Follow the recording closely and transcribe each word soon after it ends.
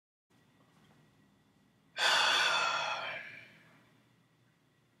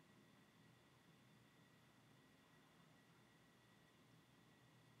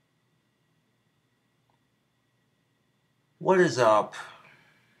What is up,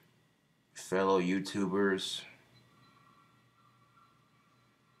 fellow YouTubers?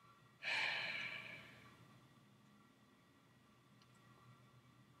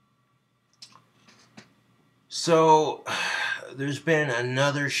 So, there's been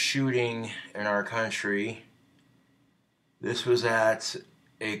another shooting in our country. This was at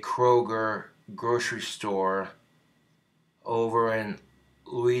a Kroger grocery store over in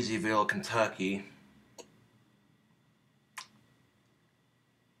Louisville, Kentucky.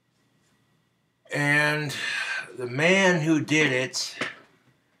 And the man who did it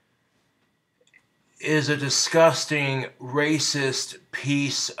is a disgusting, racist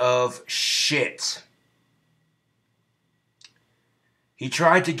piece of shit. He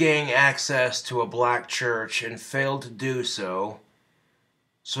tried to gain access to a black church and failed to do so.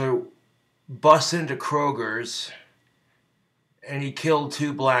 So he busted into Kroger's and he killed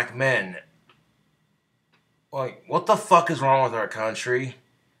 2 black men. Like, what the fuck is wrong with our country?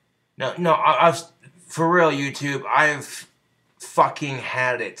 No, I've for real, YouTube, I've fucking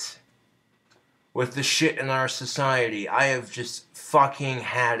had it with the shit in our society. I have just fucking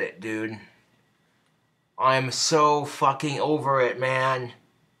had it, dude. I'm so fucking over it, man.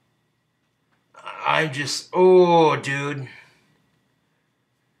 I'm just, oh, dude.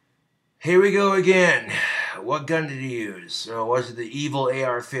 Here we go again. What gun did he use? Or was it the evil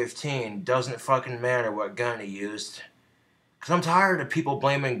AR-15? Doesn't fucking matter what gun he used. Because I'm tired of people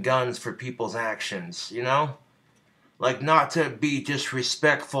blaming guns for people's actions, you know? Like, not to be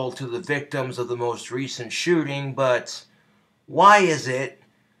disrespectful to the victims of the most recent shooting, but why is it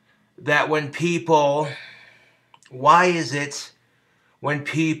that when people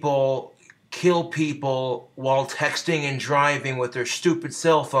kill people while texting and driving with their stupid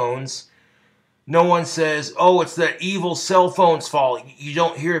cell phones, no one says, oh, it's that evil cell phone's fault? You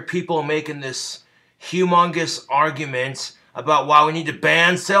don't hear people making this humongous argument about why we need to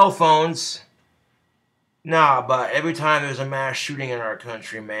ban cell phones. Nah, but every time there's a mass shooting in our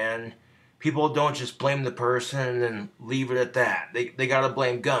country, man, people don't just blame the person and then leave it at that. They gotta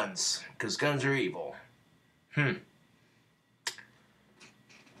blame guns, because guns are evil.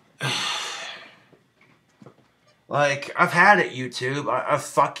 Like, I've had it, YouTube. I've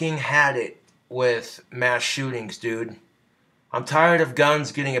fucking had it with mass shootings, dude. I'm tired of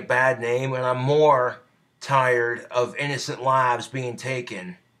guns getting a bad name, and I'm more tired of innocent lives being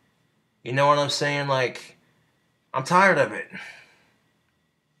taken. You know what I'm saying? Like, I'm tired of it.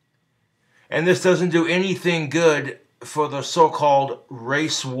 And this doesn't do anything good for the so-called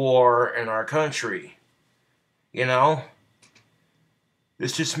race war in our country. You know?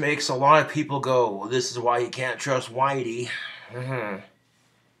 This just makes a lot of people go, well, this is why you can't trust Whitey.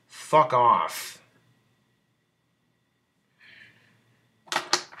 Fuck off.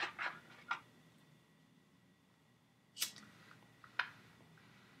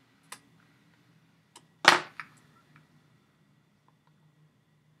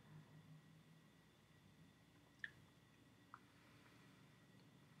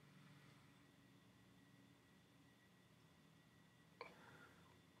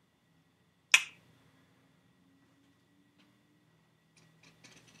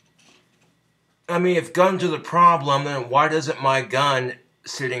 I mean, if guns are the problem, then why doesn't my gun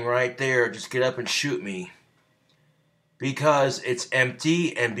sitting right there just get up and shoot me? Because it's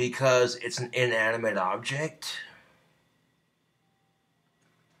empty and because it's an inanimate object?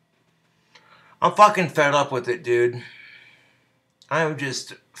 I'm fucking fed up with it, dude. I'm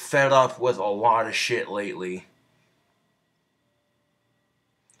just fed up with a lot of shit lately.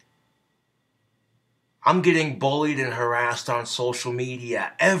 I'm getting bullied and harassed on social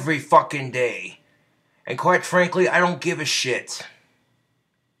media every fucking day. And quite frankly, I don't give a shit.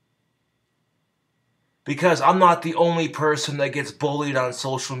 Because I'm not the only person that gets bullied on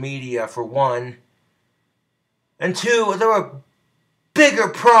social media, for one. And two, there are bigger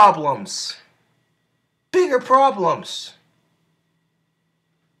problems. Bigger problems.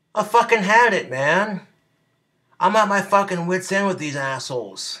 I fucking had it, man. I'm at my fucking wit's end with these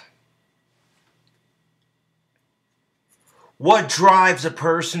assholes. What drives a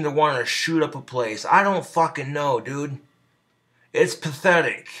person to want to shoot up a place? I don't fucking know, dude. It's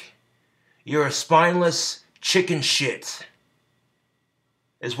pathetic. You're a spineless chicken shit,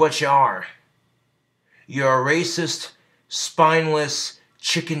 is what you are. You're a racist, spineless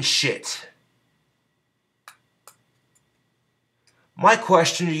chicken shit. My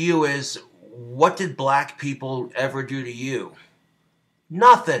question to you is, what did black people ever do to you?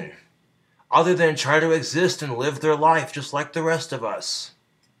 Nothing. Other than try to exist and live their life just like the rest of us.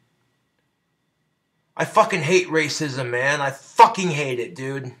 I fucking hate racism, man. I fucking hate it,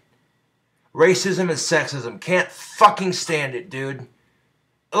 dude.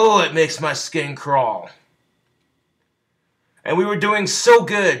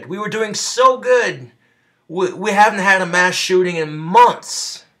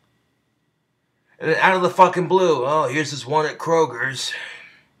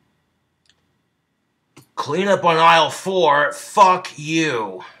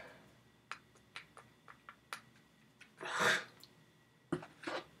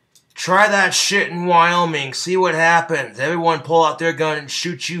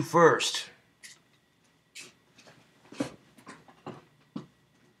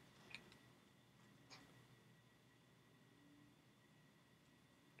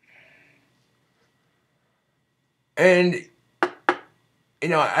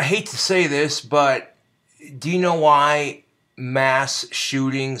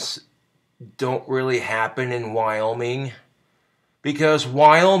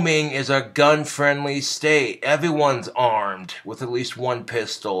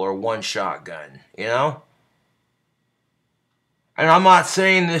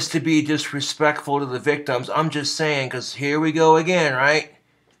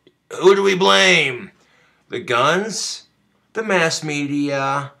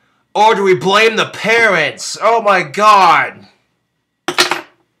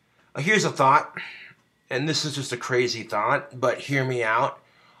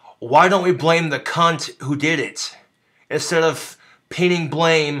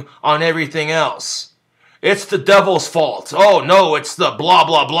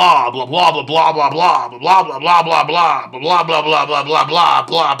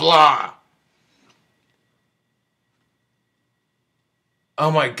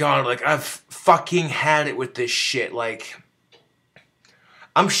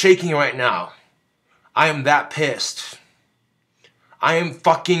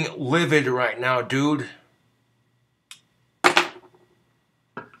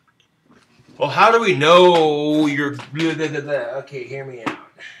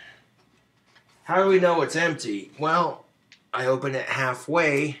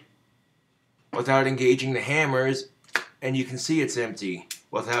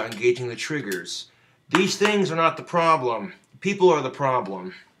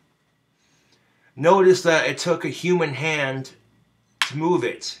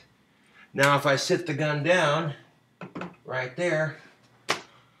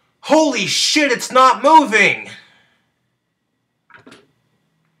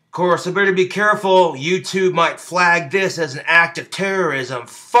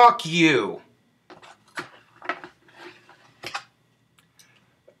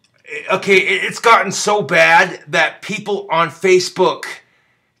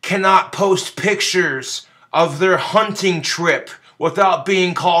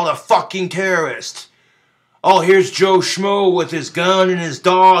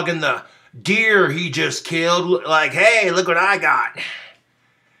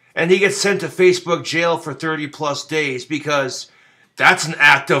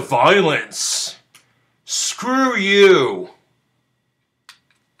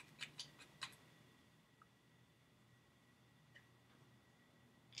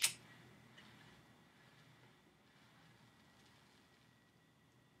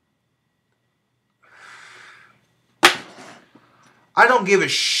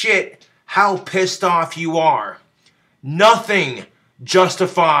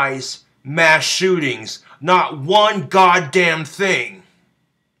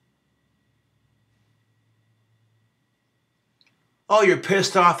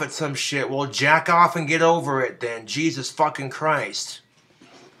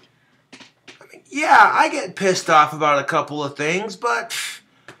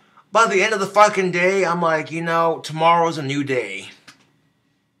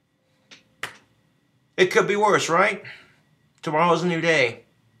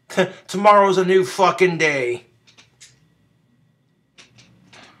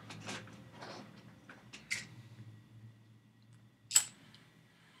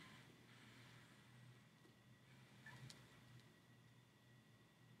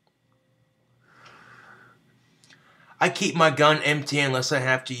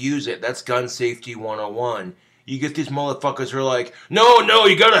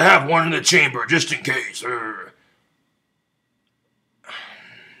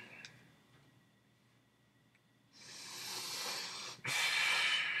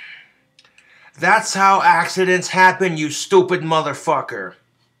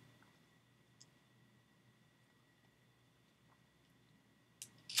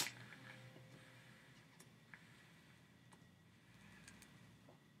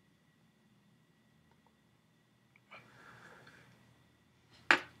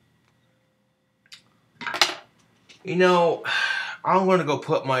 You know, I'm going to go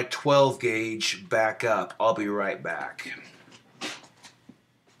put my 12 gauge back up. I'll be right back.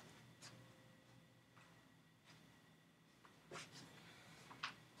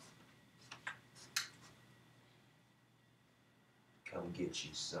 Come get you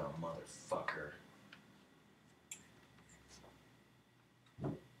some, motherfucker.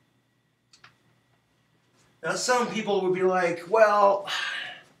 Now, some people would be like, well,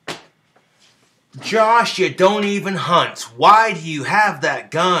 Josh, you don't even hunt. Why do you have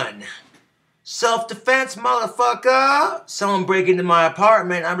that gun? Self-defense, motherfucker. Someone break into my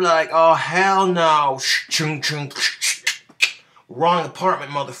apartment, I'd be like, oh, hell no. Wrong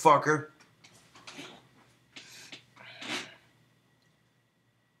apartment, motherfucker.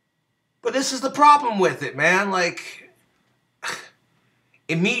 But this is the problem with it, man. Like,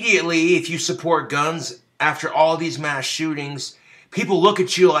 immediately, if you support guns after all these mass shootings, people look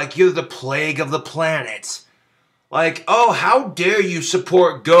at you like you're the plague of the planet. Like, oh, how dare you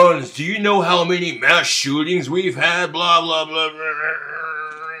support guns? Do you know how many mass shootings we've had? Blah, blah, blah, blah.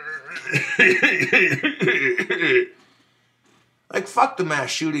 Like, fuck the mass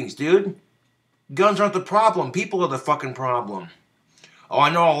shootings, dude. Guns aren't the problem. People are the fucking problem. Oh,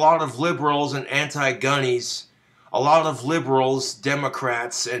 I know a lot of liberals and anti-gunnies. A lot of liberals,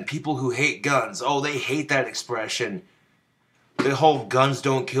 Democrats, and people who hate guns. Oh, they hate that expression. The whole guns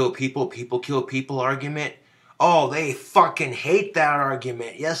don't kill people, people kill people argument. Oh, they fucking hate that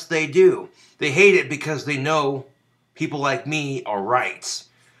argument. Yes, they do. They hate it because they know people like me are right.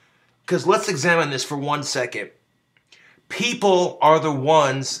 Because let's examine this for 1 second. People are the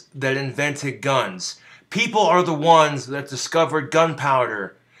ones that invented guns. People are the ones that discovered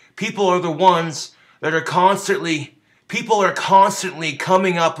gunpowder. People are the ones that are constantly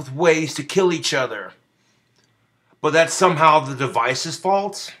coming up with ways to kill each other. But that's somehow the device's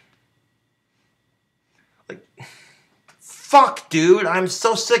fault? Like, fuck, dude, I'm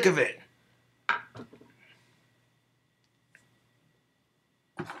so sick of it.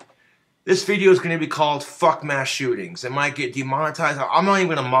 This video is going to be called Fuck Mass Shootings. It might get demonetized. I'm not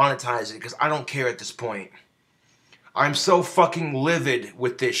even going to monetize it because I don't care at this point. I'm so fucking livid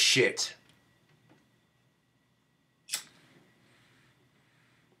with this shit.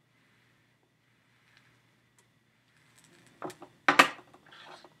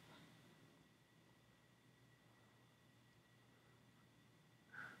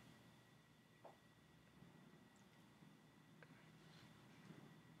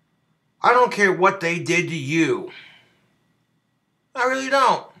 I don't care what they did to you. I really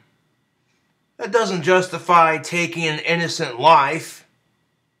don't. That doesn't justify taking an innocent life.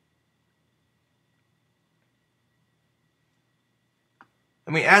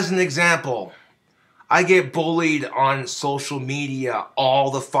 I mean, as an example, I get bullied on social media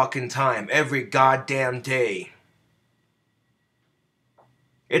all the fucking time, every goddamn day.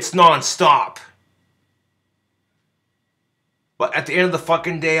 It's non-stop. But at the end of the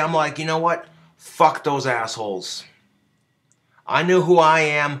fucking day, I'm like, you know what? Fuck those assholes. I know who I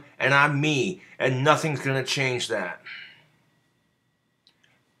am, and I'm me, and nothing's gonna change that.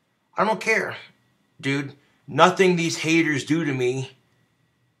 I don't care, dude. Nothing these haters do to me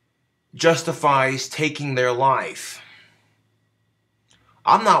justifies taking their life.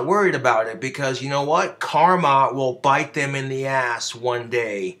 I'm not worried about it because, you know what? Karma will bite them in the ass one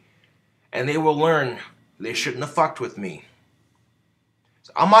day, and they will learn they shouldn't have fucked with me.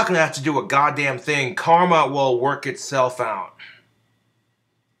 So I'm not gonna have to do a goddamn thing. Karma will work itself out.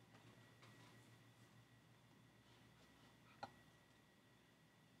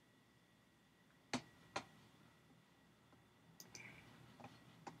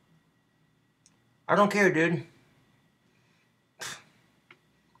 I don't care, dude.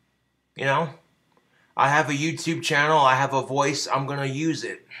 You know? I have a YouTube channel. I have a voice. I'm gonna use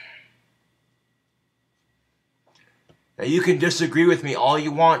it. Now, you can disagree with me all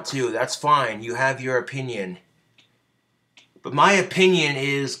you want to. That's fine. You have your opinion. But my opinion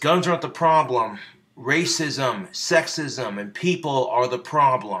is guns aren't the problem. Racism, sexism, and people are the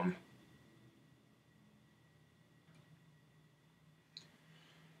problem.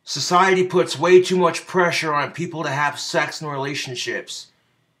 Society puts way too much pressure on people to have sex and relationships.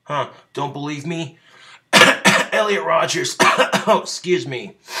 Huh? Don't believe me? Elliot Rogers. Oh, excuse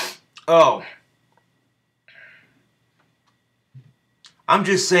me. Oh. I'm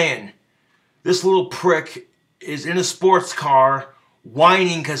just saying, this little prick is in a sports car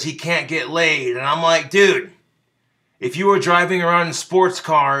whining because he can't get laid. And I'm like, dude, if you are driving around in sports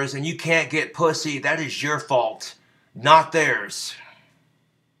cars and you can't get pussy, that is your fault, not theirs.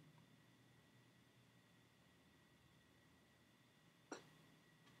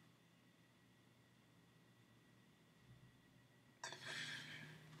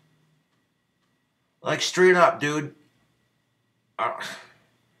 Like, straight up, dude. I'm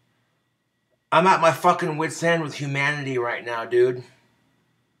at my fucking wit's end with humanity right now, dude.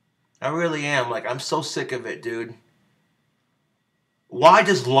 I really am. Like, I'm so sick of it, dude. Why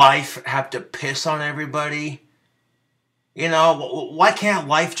does life have to piss on everybody? You know, why can't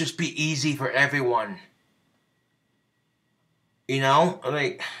life just be easy for everyone? You know?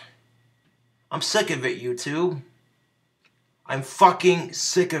 Like, I'm sick of it, YouTube. I'm fucking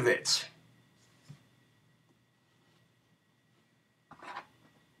sick of it.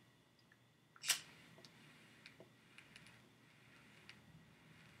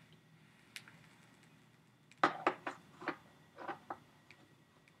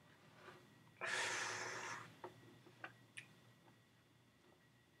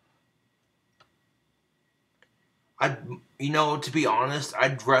 To be honest,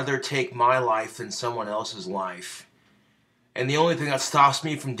 I'd rather take my life than someone else's life. And the only thing that stops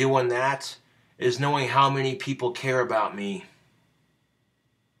me from doing that is knowing how many people care about me.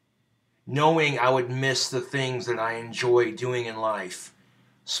 Knowing I would miss the things that I enjoy doing in life.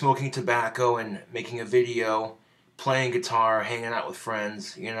 Smoking tobacco and making a video, playing guitar, hanging out with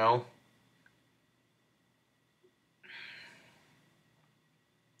friends, you know?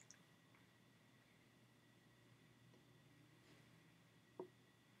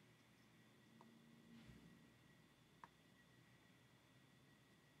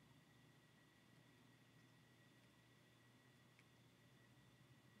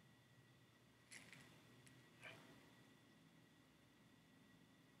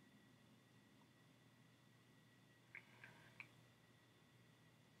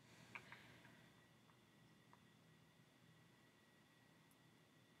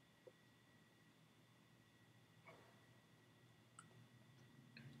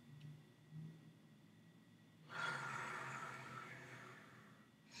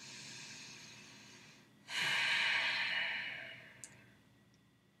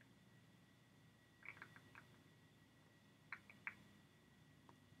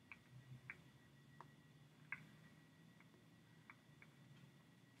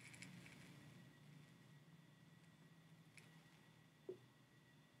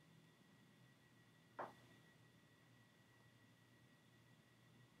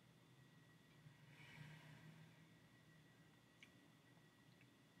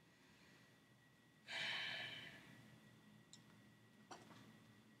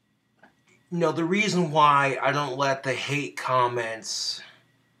 The reason why I don't let the hate comments,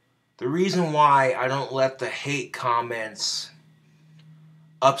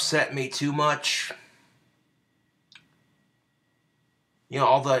 upset me too much,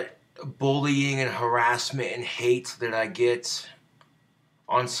 all the bullying and harassment and hate that I get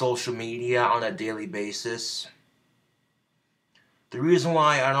on social media on a daily basis. The reason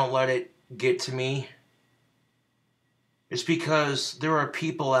why I don't let it get to me is because there are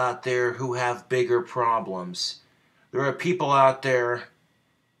people out there who have bigger problems. There are people out there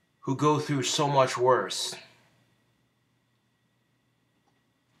who go through so much worse.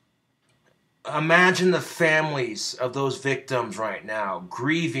 Imagine the families of those victims right now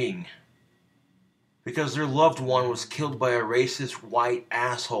grieving because their loved one was killed by a racist white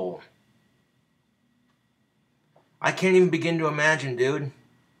asshole. I can't even begin to imagine, dude.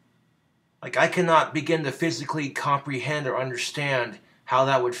 Like, I cannot begin to physically comprehend or understand how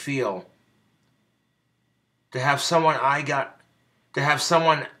that would feel. To have someone I got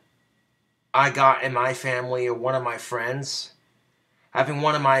in my family or one of my friends, having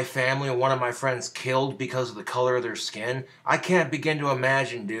one of my family or one of my friends killed because of the color of their skin, I can't begin to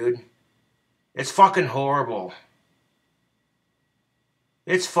imagine, dude. It's fucking horrible.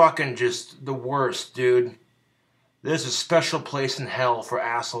 It's fucking just the worst, dude. There's a special place in hell for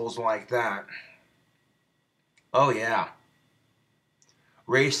assholes like that. Oh yeah.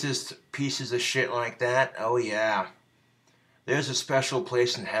 Racist pieces of shit like that. Oh yeah. There's a special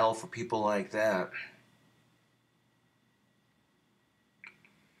place in hell for people like that.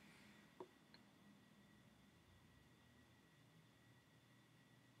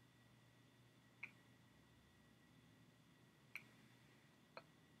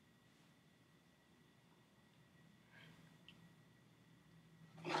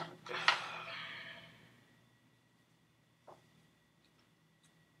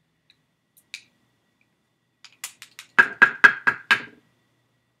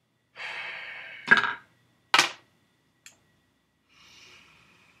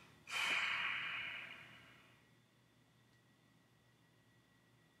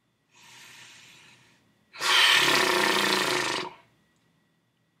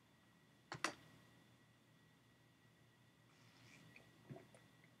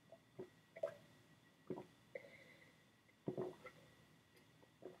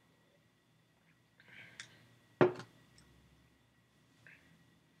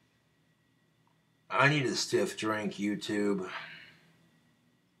 I need a stiff drink, YouTube.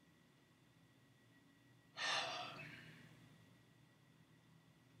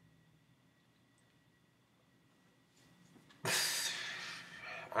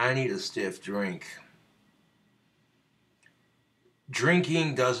 I need a stiff drink.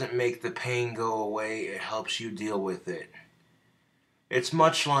 Drinking doesn't make the pain go away, it helps you deal with it. It's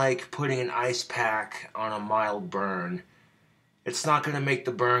much like putting an ice pack on a mild burn. It's not going to make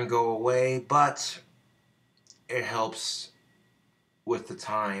the burn go away, but it helps with the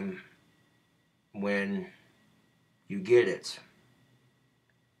time when you get it.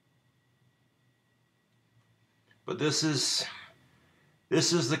 But this is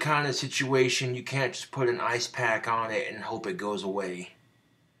the kind of situation you can't just put an ice pack on it and hope it goes away.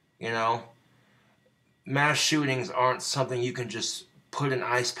 You know? Mass shootings aren't something you can just put an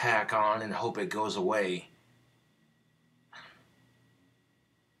ice pack on and hope it goes away.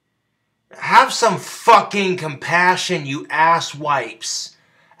 Have some fucking compassion, you ass wipes.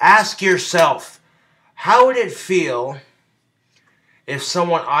 Ask yourself, how would it feel if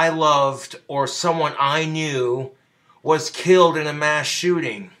someone I loved or someone I knew was killed in a mass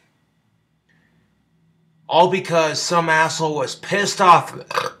shooting? All because some asshole was pissed off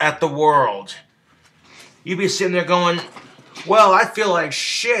at the world. You'd be sitting there going, well, I feel like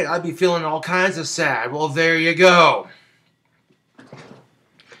shit. I'd be feeling all kinds of sad. Well, there you go.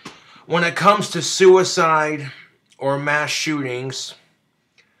 When it comes to suicide or mass shootings,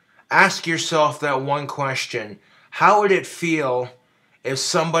 ask yourself that one question. How would it feel if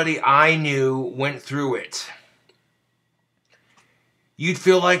somebody I knew went through it? You'd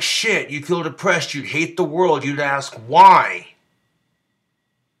feel like shit. You'd feel depressed. You'd hate the world. You'd ask, why?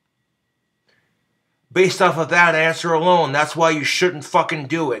 Based off of that answer alone, that's why you shouldn't fucking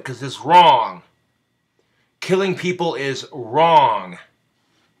do it, because it's wrong. Killing people is wrong.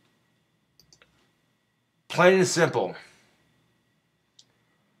 Plain and simple.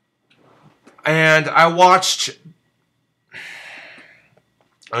 And I watched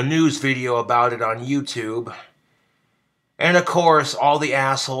a news video about it on YouTube. And of course, all the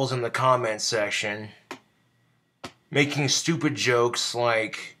assholes in the comment section making stupid jokes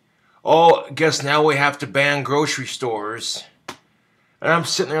like, oh, guess now we have to ban grocery stores. And I'm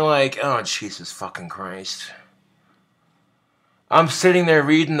sitting there like, oh, Jesus fucking Christ. I'm sitting there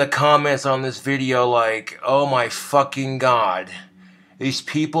reading the comments on this video like, oh my fucking God. These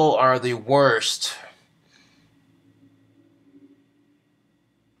people are the worst.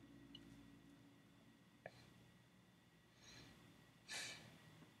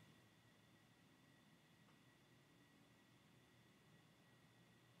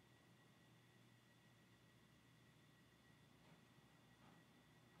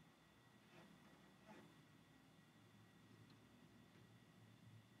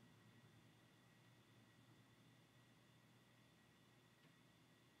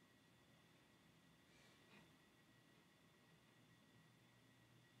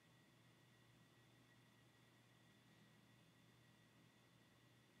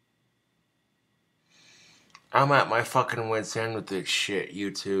 I'm at my fucking wit's end with this shit,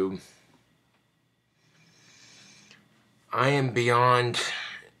 YouTube. I am beyond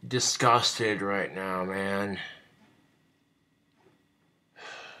disgusted right now, man.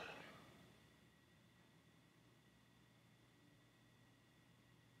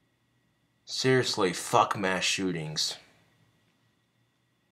 Seriously, fuck mass shootings.